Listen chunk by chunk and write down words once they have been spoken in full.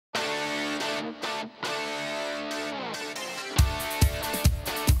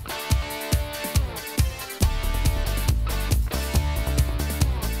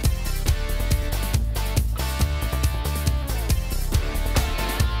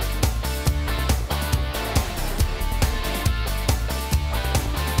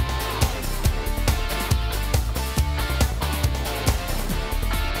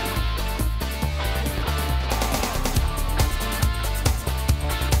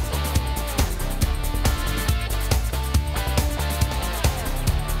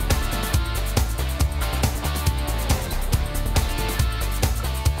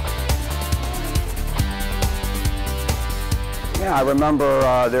Yeah, I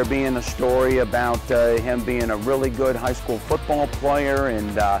remember there being a story about him being a really good high school football player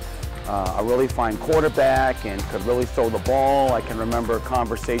and a really fine quarterback and could really throw the ball. I can remember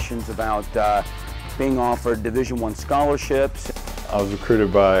conversations about being offered Division I scholarships. I was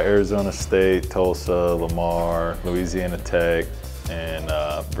recruited by Arizona State, Tulsa, Lamar, Louisiana Tech, and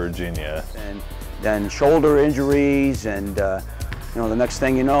Virginia. And then shoulder injuries and you know, the next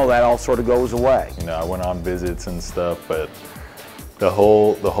thing you know, that all sort of goes away. You know, I went on visits and stuff, but the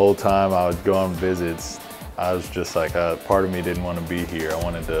whole time I would go on visits, I was just like, part of me didn't want to be here. I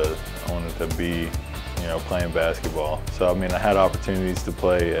wanted to be, you know, playing basketball. So I mean, I had opportunities to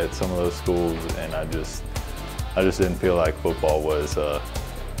play at some of those schools, and I just didn't feel like football was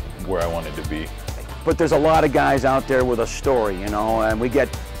where I wanted to be. But there's a lot of guys out there with a story, you know, and we get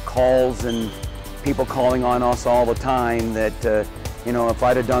calls and people calling on us all the time that, you know, if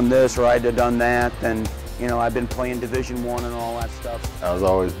I'd have done this or I'd have done that, then, you know, I've been playing Division I and all that stuff. I was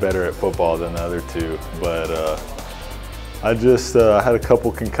always better at football than the other two, but I just had a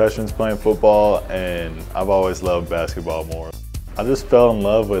couple concussions playing football, and I've always loved basketball more. I just fell in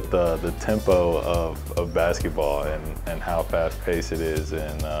love with the tempo of basketball and how fast-paced it is,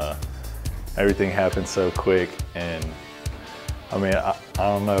 and everything happens so quick. And I mean, I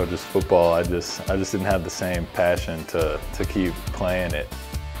don't know, just football, I just didn't have the same passion to keep playing it.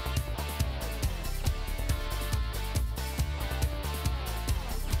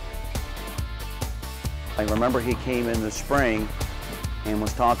 I remember he came in the spring and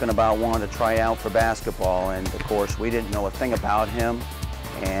was talking about wanting to try out for basketball, and of course we didn't know a thing about him,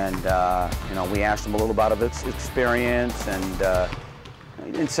 and you know, we asked him a little about his experience, and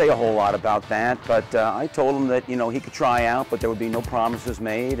he didn't say a whole lot about that, but I told him that, you know, he could try out, but there would be no promises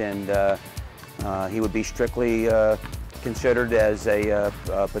made, and he would be strictly considered as a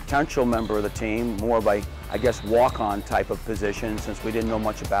potential member of the team, more of a, I guess, walk-on type of position, since we didn't know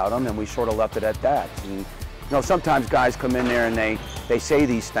much about him, and we sort of left it at that. And, you know, sometimes guys come in there and they say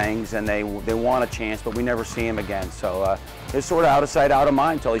these things and they want a chance, but we never see him again. So it's sort of out of sight, out of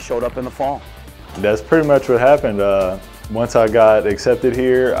mind until he showed up in the fall. That's pretty much what happened. Once I got accepted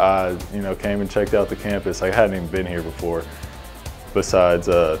here, I, you know, came and checked out the campus. I hadn't even been here before, besides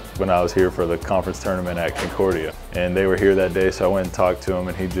when I was here for the conference tournament at Concordia. And they were here that day, so I went and talked to him,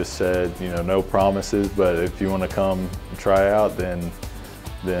 and he just said, you know, no promises, but if you want to come try out, then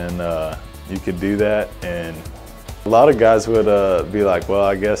you could do that. And a lot of guys would be like, well,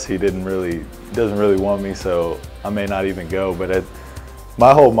 I guess he doesn't really want me, so I may not even go. But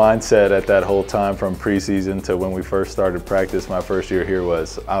my whole mindset at that whole time, from preseason to when we first started practice my first year here,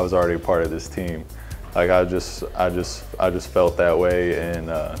 was I was already a part of this team. Like I just felt that way, and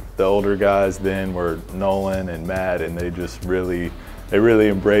the older guys then were Nolan and Matt, and they really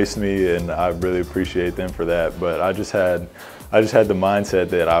embraced me, and I really appreciate them for that. But I just had the mindset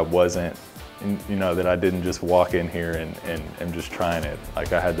that I wasn't, you know, that I didn't just walk in here and just trying it.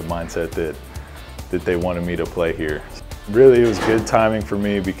 Like I had the mindset that they wanted me to play here. Really, it was good timing for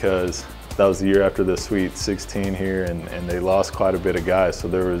me because that was the year after the Sweet 16 here, and they lost quite a bit of guys, so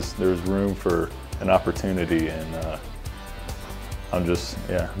there was room for an opportunity, and I'm just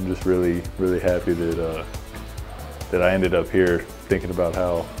really happy that I ended up here, thinking about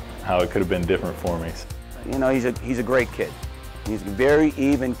how it could have been different for me. You know, he's a great kid. He's very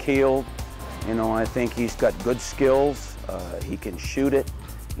even-keeled. You know, I think he's got good skills. He can shoot it.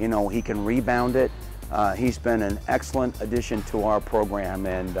 You know, he can rebound it. He's been an excellent addition to our program,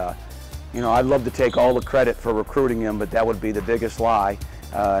 and you know, I'd love to take all the credit for recruiting him, but that would be the biggest lie.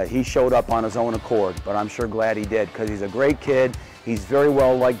 He showed up on his own accord, but I'm sure glad he did, because he's a great kid. He's very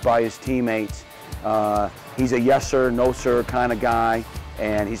well liked by his teammates. He's a yes sir, no sir kind of guy,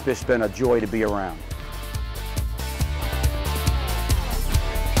 and he's just been a joy to be around.